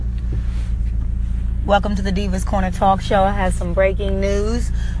Welcome to the Divas Corner Talk Show. I have some breaking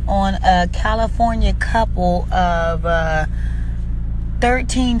news on a California couple of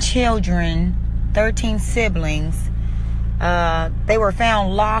 13 children, 13 siblings. They were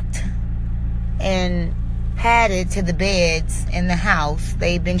found locked and padded to the beds in the house.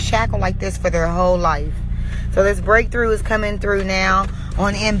 They've been shackled like this for their whole life. So this breakthrough is coming through now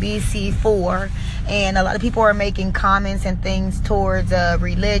on NBC4. And a lot of people are making comments and things towards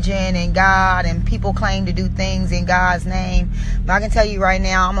religion and God, and people claim to do things in God's name. But I can tell you right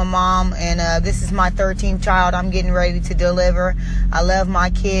now, I'm a mom, and this is my 13th child I'm getting ready to deliver. I love my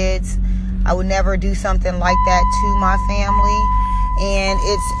kids. I would never do something like that to my family. And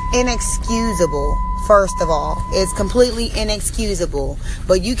it's inexcusable, first of all. It's completely inexcusable.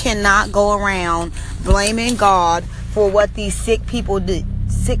 But you cannot go around blaming God for what these sick people did.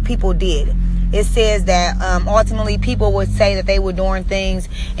 It says that ultimately people would say that they were doing things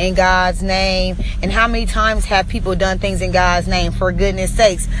in God's name. And how many times have people done things in God's name? For goodness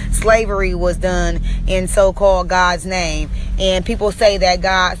sakes, slavery was done in so-called God's name. And people say that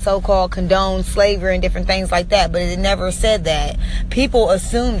God so-called condones slavery and different things like that. But it never said that. People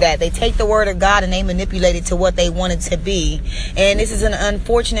assume that. They take the word of God and they manipulate it to what they want it to be. And this is an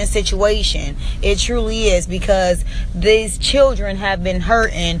unfortunate situation. It truly is, because these children have been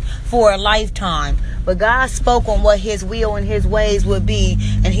hurting for a lifetime. But God spoke on what his will and his ways would be,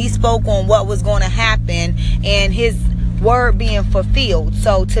 and he spoke on what was going to happen and his word being fulfilled.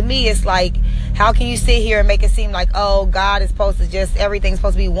 So to me, it's like, how can you sit here and make it seem like, oh, God is supposed to just, everything's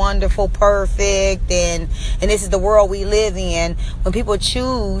supposed to be wonderful, perfect, and this is the world we live in. When people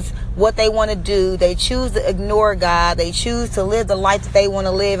choose what they want to do, they choose to ignore God, they choose to live the life that they want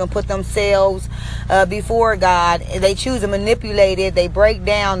to live and put themselves before God, they choose to manipulate it, they break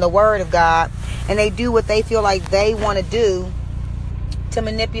down the word of God, and they do what they feel like they want to do to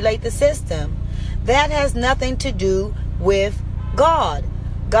manipulate the system. That has nothing to do with God.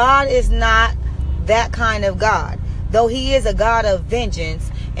 God is not that kind of God. Though he is a God of vengeance,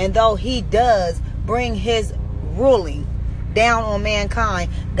 and though he does bring his ruling down on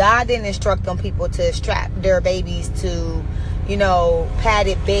mankind, God didn't instruct them people to strap their babies to,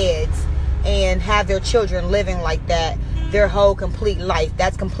 padded beds and have their children living like that their whole complete life.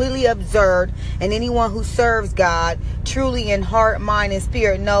 That's completely absurd. And anyone who serves God truly in heart, mind, and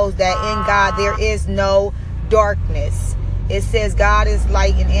spirit knows that in God there is no darkness. It says God is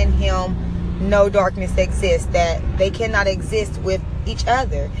light, and in him no darkness exists, that they cannot exist with each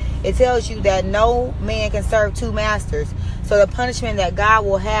other. It tells you that no man can serve two masters. So the punishment that God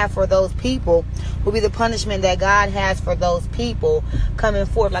will have for those people will be the punishment that God has for those people coming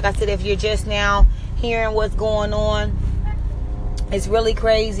forth. Like I said, if you're just now hearing what's going on, it's really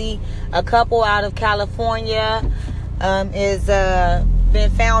crazy. A couple out of California is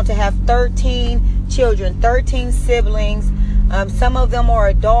been found to have 13 children, 13 siblings. Some of them are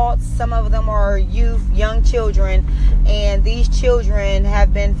adults, some of them are youth, young children, and these children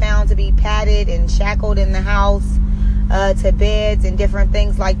have been found to be padded and shackled in the house to beds and different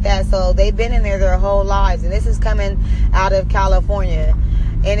things like that. So they've been in there their whole lives, and this is coming out of California.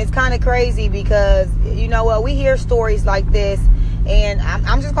 And it's kind of crazy because, you know what, we hear stories like this, and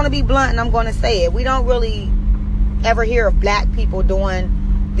I'm just going to be blunt and I'm going to say it. We don't really ever hear of black people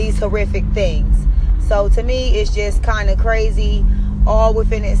doing these horrific things. So to me, it's just kind of crazy all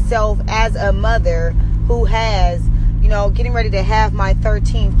within itself as a mother who has, getting ready to have my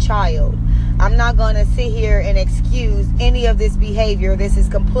 13th child. I'm not going to sit here and excuse any of this behavior. This is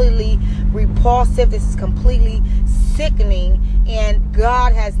completely repulsive. This is completely sickening. And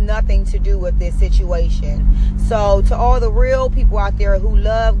God has nothing to do with this situation. So to all the real people out there who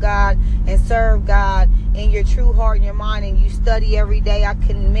love God and serve God in your true heart and your mind, and you study every day, I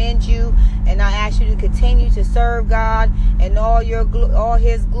commend you, and I ask you to continue to serve God and all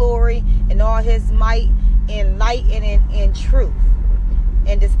his glory and all his might in light and in truth.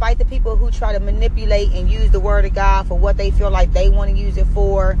 And despite the people who try to manipulate and use the word of God for what they feel like they want to use it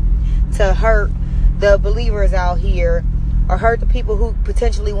for, to hurt the believers out here or hurt the people who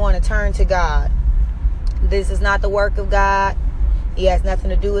potentially want to turn to God, this is not the work of God. He has nothing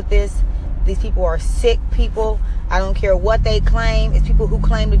to do with this. These people are sick people. I don't care what they claim. It's people who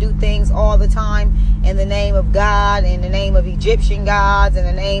claim to do things all the time in the name of God, in the name of Egyptian gods, in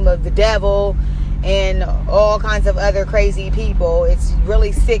the name of the devil, and all kinds of other crazy people. It's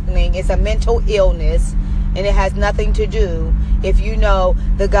really sickening. It's a mental illness, and it has nothing to do, if you know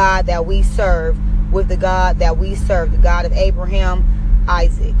the God that we serve, with the God that we serve, the God of Abraham,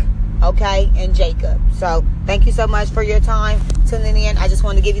 Isaac, and Jacob. So thank you so much for your time tuning in. I just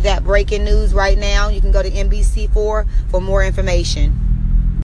want to give you that breaking news right now. You can go to NBC4 for more information.